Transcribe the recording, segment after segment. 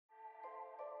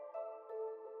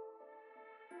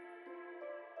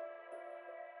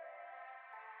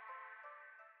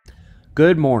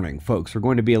Good morning, folks. We're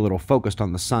going to be a little focused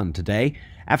on the sun today.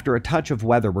 After a touch of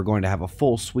weather, we're going to have a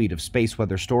full suite of space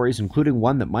weather stories, including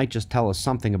one that might just tell us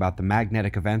something about the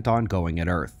magnetic event ongoing at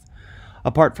Earth.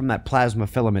 Apart from that plasma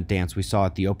filament dance we saw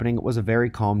at the opening, it was a very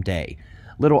calm day.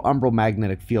 Little umbral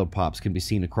magnetic field pops can be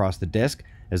seen across the disk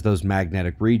as those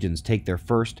magnetic regions take their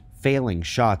first failing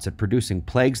shots at producing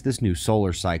plagues this new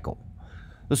solar cycle.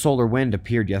 The solar wind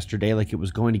appeared yesterday like it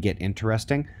was going to get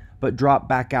interesting, but dropped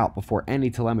back out before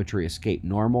any telemetry escaped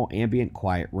normal ambient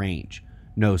quiet range.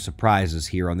 No surprises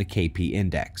here on the KP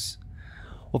index.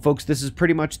 Well, folks, this is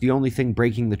pretty much the only thing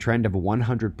breaking the trend of a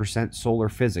 100% solar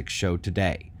physics show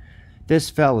today.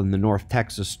 This fell in the North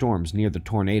Texas storms near the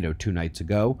tornado 2 nights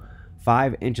ago.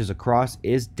 5 inches across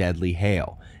is deadly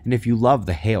hail, and if you love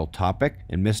the hail topic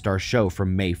and missed our show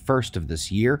from May 1st of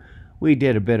this year, we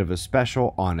did a bit of a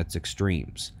special on its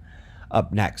extremes.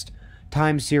 Up next,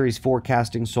 Time Series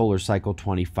Forecasting Solar Cycle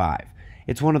 25.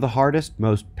 It's one of the hardest,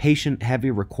 most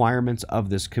patient-heavy requirements of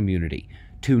this community,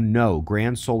 to know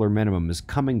grand solar minimum is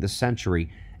coming this century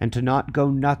and to not go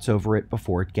nuts over it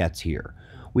before it gets here.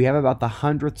 We have about the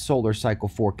 100th solar cycle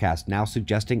forecast now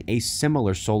suggesting a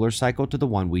similar solar cycle to the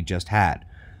one we just had.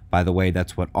 By the way,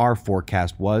 that's what our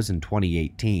forecast was in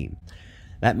 2018.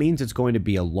 That means it's going to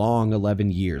be a long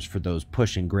 11 years for those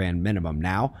pushing grand minimum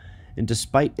now, and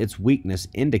despite its weakness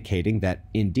indicating that,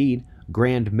 indeed,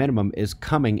 grand minimum is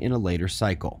coming in a later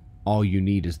cycle. All you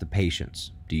need is the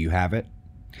patience. Do you have it?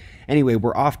 Anyway,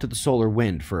 we're off to the solar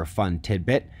wind for a fun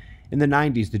tidbit. In the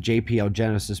 90s, the JPL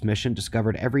Genesis mission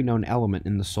discovered every known element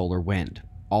in the solar wind.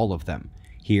 All of them.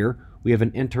 Here, we have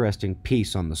an interesting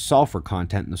piece on the sulfur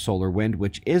content in the solar wind,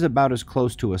 which is about as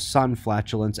close to a sun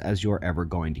flatulence as you're ever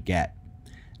going to get.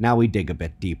 Now we dig a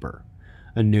bit deeper.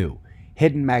 A new,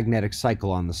 hidden magnetic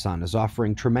cycle on the sun is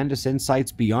offering tremendous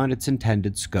insights beyond its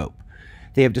intended scope.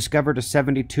 They have discovered a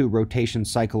 72 rotation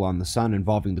cycle on the sun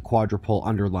involving the quadrupole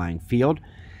underlying field,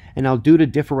 and now due to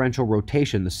differential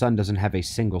rotation, the sun doesn't have a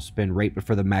single spin rate, but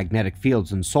for the magnetic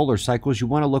fields and solar cycles, you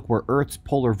want to look where Earth's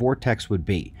polar vortex would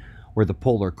be, where the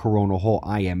polar coronal hole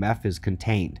IMF is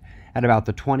contained, at about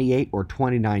the 28 or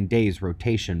 29 days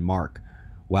rotation mark.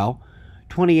 Well,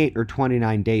 28 or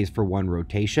 29 days for one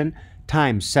rotation,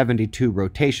 times 72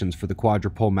 rotations for the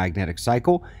quadrupole magnetic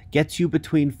cycle, gets you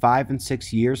between 5 and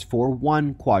 6 years for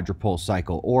one quadrupole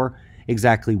cycle, or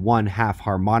exactly 1/2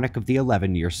 harmonic of the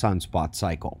 11-year sunspot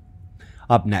cycle.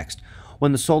 Up next,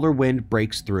 when the solar wind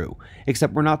breaks through,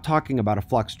 except we're not talking about a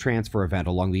flux transfer event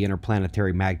along the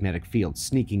interplanetary magnetic field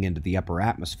sneaking into the upper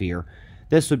atmosphere.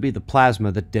 This would be the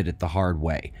plasma that did it the hard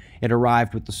way. It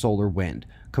arrived with the solar wind,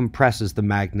 compresses the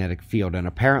magnetic field, and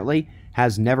apparently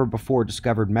has never before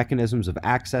discovered mechanisms of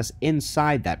access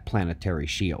inside that planetary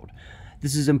shield.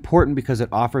 This is important because it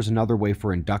offers another way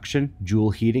for induction,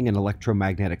 Joule heating, and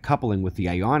electromagnetic coupling with the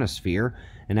ionosphere,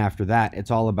 and after that,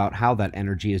 it's all about how that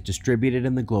energy is distributed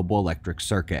in the global electric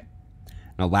circuit.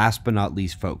 Now, last but not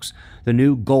least, folks, the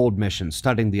new GOLD mission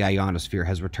studying the ionosphere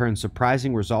has returned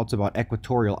surprising results about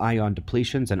equatorial ion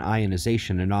depletions and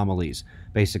ionization anomalies,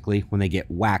 basically when they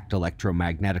get whacked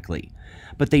electromagnetically.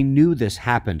 But they knew this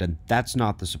happened, and that's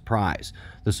not the surprise.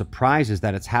 The surprise is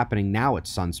that it's happening now at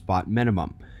sunspot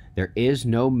minimum. There is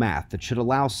no math that should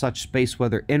allow such space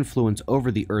weather influence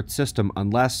over the Earth system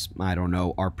unless, I don't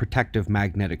know, our protective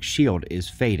magnetic shield is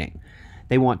fading.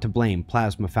 They want to blame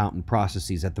plasma fountain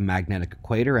processes at the magnetic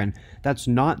equator, and that's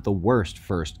not the worst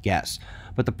first guess.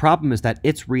 But the problem is that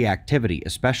its reactivity,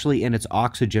 especially in its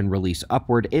oxygen release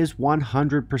upward, is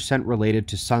 100% related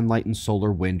to sunlight and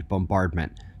solar wind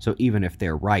bombardment. So even if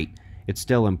they're right, it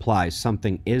still implies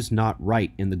something is not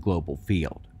right in the global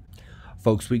field.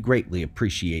 Folks, we greatly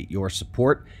appreciate your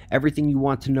support. Everything you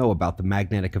want to know about the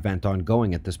magnetic event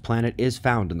ongoing at this planet is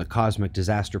found in the Cosmic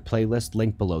Disaster playlist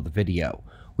linked below the video.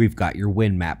 We've got your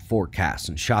wind map forecasts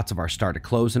and shots of our star to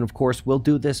close, and of course, we'll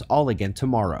do this all again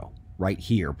tomorrow, right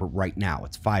here, but right now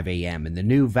it's 5 a.m. in the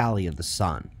new Valley of the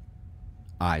Sun.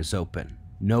 Eyes open,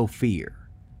 no fear.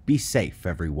 Be safe,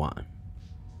 everyone.